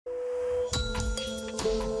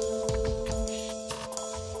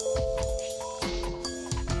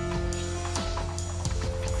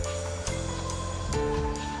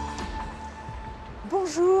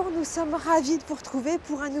sommes ravis de vous retrouver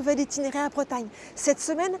pour un nouvel itinéraire à Bretagne. Cette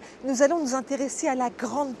semaine, nous allons nous intéresser à la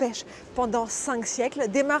Grande Pêche. Pendant 5 siècles,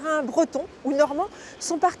 des marins bretons ou normands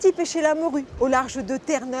sont partis pêcher la morue au large de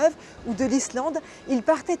Terre Neuve ou de l'Islande. Ils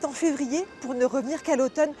partaient en février pour ne revenir qu'à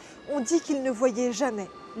l'automne. On dit qu'ils ne voyaient jamais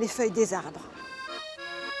les feuilles des arbres.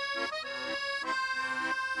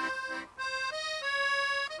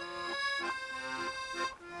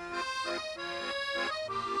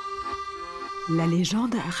 La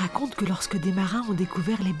légende raconte que lorsque des marins ont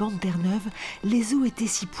découvert les bancs de Terre Neuve, les eaux étaient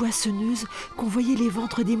si poissonneuses qu'on voyait les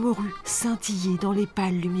ventres des morues scintiller dans les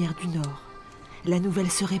pâles lumières du nord. La nouvelle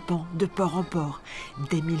se répand de port en port.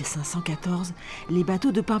 Dès 1514, les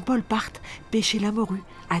bateaux de Paimpol partent pêcher la morue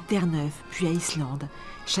à Terre Neuve puis à Islande.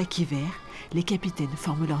 Chaque hiver, les capitaines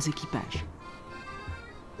forment leurs équipages.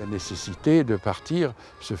 La nécessité de partir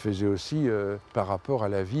se faisait aussi par rapport à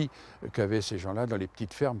la vie qu'avaient ces gens-là dans les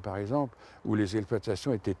petites fermes, par exemple, où les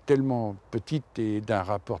exploitations étaient tellement petites et d'un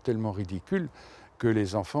rapport tellement ridicule que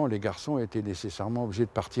les enfants, les garçons, étaient nécessairement obligés de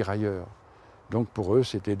partir ailleurs. Donc pour eux,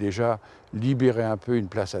 c'était déjà libérer un peu une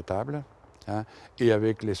place à table, et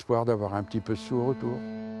avec l'espoir d'avoir un petit peu de sous au retour.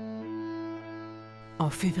 En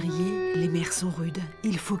février, les mers sont rudes.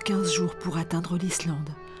 Il faut 15 jours pour atteindre l'Islande.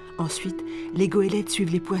 Ensuite, les goélettes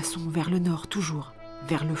suivent les poissons vers le nord toujours,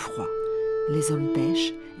 vers le froid. Les hommes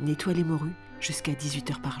pêchent, nettoient les morues jusqu'à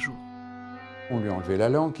 18 heures par jour. On lui enlevait la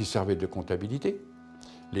langue qui servait de comptabilité,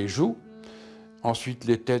 les joues, ensuite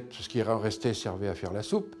les têtes, ce qui restait servait à faire la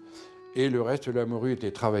soupe, et le reste de la morue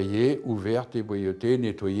était travaillée, ouverte, éboyotée,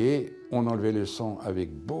 nettoyée. On enlevait le sang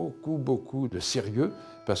avec beaucoup de sérieux,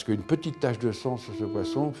 parce qu'une petite tache de sang sur ce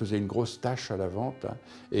poisson faisait une grosse tache à la vente,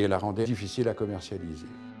 et la rendait difficile à commercialiser.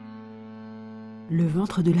 Le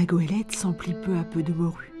ventre de la goélette s'emplit peu à peu de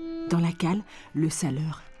morue. Dans la cale, le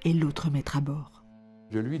saleur est l'autre maître à bord.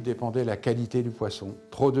 De lui dépendait la qualité du poisson.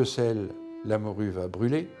 Trop de sel, la morue va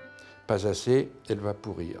brûler. Pas assez, elle va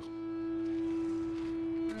pourrir.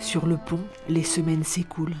 Sur le pont, les semaines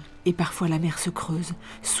s'écoulent et parfois la mer se creuse.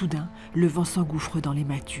 Soudain, le vent s'engouffre dans les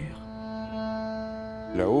mâtures.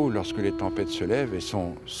 Là-haut, lorsque les tempêtes se lèvent, elles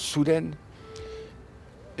sont soudaines,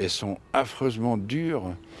 elles sont affreusement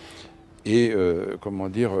dures. Et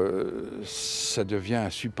ça devient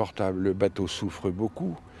insupportable. Le bateau souffre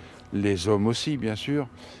beaucoup, les hommes aussi bien sûr,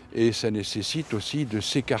 et ça nécessite aussi de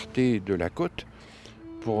s'écarter de la côte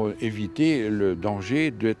pour éviter le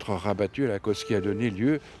danger d'être rabattu à la côte, ce qui a donné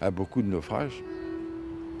lieu à beaucoup de naufrages.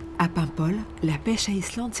 À Paimpol, la pêche à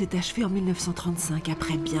Islande s'est achevée en 1935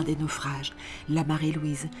 après bien des naufrages. La marée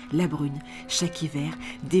Louise, la brune, chaque hiver,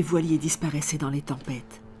 des voiliers disparaissaient dans les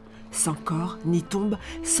tempêtes. Sans corps ni tombe,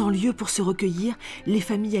 sans lieu pour se recueillir, les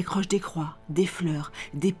familles accrochent des croix, des fleurs,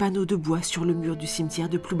 des panneaux de bois sur le mur du cimetière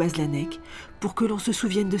de Ploubazlanec pour que l'on se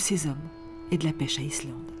souvienne de ces hommes et de la pêche à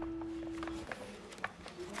Islande.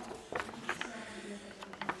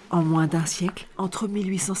 En moins d'un siècle, entre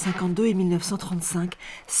 1852 et 1935,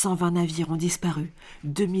 120 navires ont disparu,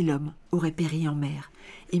 2000 hommes auraient péri en mer.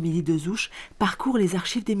 Émilie Dezouche parcourt les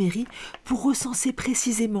archives des mairies pour recenser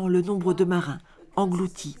précisément le nombre de marins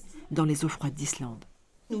engloutis dans les eaux froides d'Islande.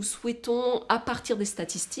 Nous souhaitons, à partir des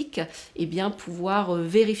statistiques, pouvoir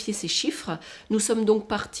vérifier ces chiffres. Nous sommes donc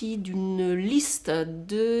partis d'une liste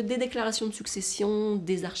des déclarations de succession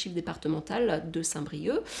des archives départementales de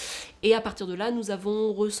Saint-Brieuc. Et à partir de là, nous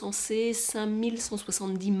avons recensé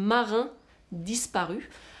 5170 marins disparus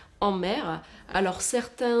en mer. Alors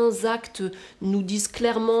certains actes nous disent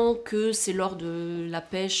clairement que c'est lors de la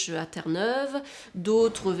pêche à Terre Neuve,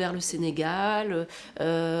 d'autres vers le Sénégal,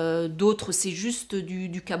 d'autres c'est juste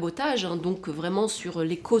du cabotage, donc vraiment sur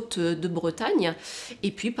les côtes de Bretagne.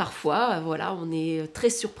 Et puis parfois, voilà, on est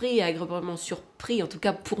très surpris et agréablement surpris, en tout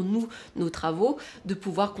cas pour nous, nos travaux, de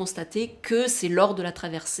pouvoir constater que c'est lors de la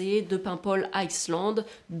traversée de Paimpol à Islande,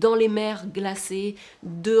 dans les mers glacées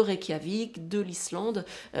de Reykjavik, de l'Islande,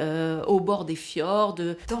 au bord des fjords.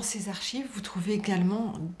 Dans ces archives, vous trouvez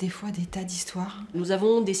également des fois des tas d'histoires. Nous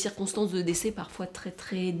avons des circonstances de décès parfois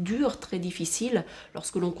très dures, très difficiles,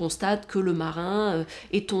 lorsque l'on constate que le marin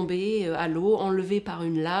est tombé à l'eau, enlevé par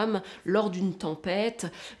une lame lors d'une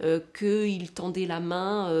tempête, qu'il tendait la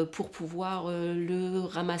main pour pouvoir le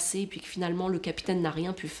ramasser, puis que finalement le capitaine n'a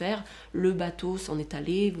rien pu faire, le bateau s'en est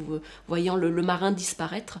allé, voyant le marin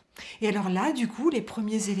disparaître. Et alors là, du coup, les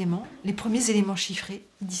premiers éléments chiffrés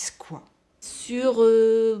disent quoi ? Sur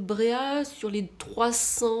Bréa, sur les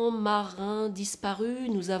 300 marins disparus,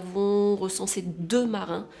 nous avons recensé 2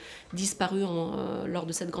 marins disparus lors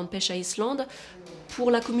de cette grande pêche à Islande. Pour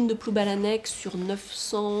la commune de Ploubalanek, sur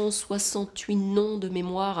 968 noms de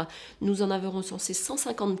mémoire, nous en avons recensé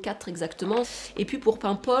 154 exactement. Et puis pour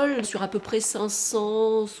Paimpol, sur à peu près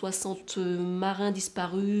 560 marins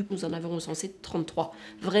disparus, nous en avons recensé 33.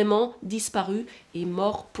 Vraiment disparus et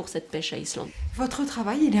morts pour cette pêche à Islande. Votre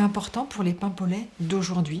travail, il est important pour les Paimpolais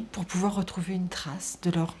d'aujourd'hui, pour pouvoir retrouver une trace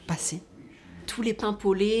de leur passé. Tous les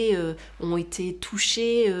Paimpolais ont été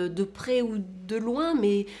touchés de près ou de loin,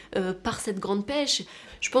 mais par cette grande pêche.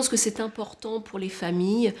 Je pense que c'est important pour les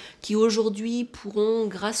familles qui aujourd'hui pourront,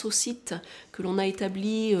 grâce au site que l'on a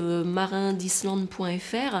établi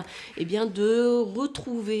marindislande.fr, eh bien de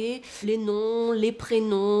retrouver les noms, les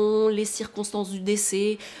prénoms, les circonstances du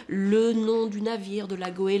décès, le nom du navire, de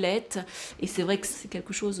la goélette. Et c'est vrai que c'est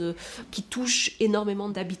quelque chose qui touche énormément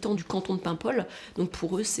d'habitants du canton de Paimpol. Donc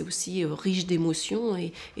pour eux, c'est aussi riche d'émotions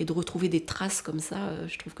et de retrouver des traces comme ça,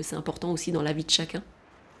 je trouve que c'est important aussi dans la vie de chacun.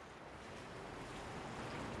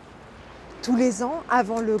 Tous les ans,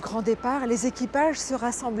 avant le grand départ, les équipages se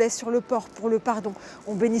rassemblaient sur le port pour le pardon.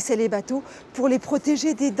 On bénissait les bateaux pour les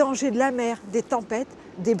protéger des dangers de la mer, des tempêtes,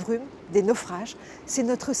 des brumes, des naufrages. C'est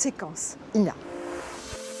notre séquence INA.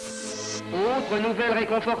 Autre nouvelle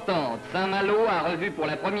réconfortante, Saint-Malo a revu pour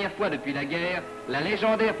la première fois depuis la guerre la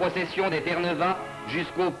légendaire procession des Terre Neuve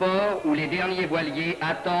jusqu'au port où les derniers voiliers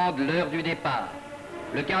attendent l'heure du départ.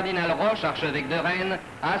 Le cardinal Roche, archevêque de Rennes,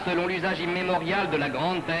 a, selon l'usage immémorial de la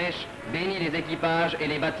Grande Pêche, béni les équipages et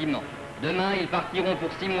les bâtiments. Demain, ils partiront pour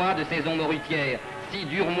 6 mois de saison morutière, 6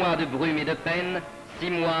 durs mois de brume et de peine, 6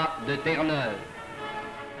 mois de Terre Neuve.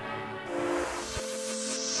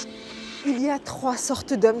 Il y a 3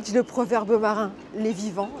 sortes d'hommes, dit le proverbe marin, les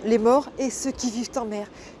vivants, les morts et ceux qui vivent en mer.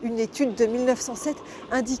 Une étude de 1907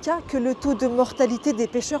 indiqua que le taux de mortalité des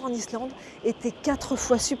pêcheurs en Islande était 4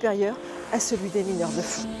 fois supérieur à celui des mineurs de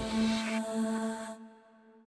fond.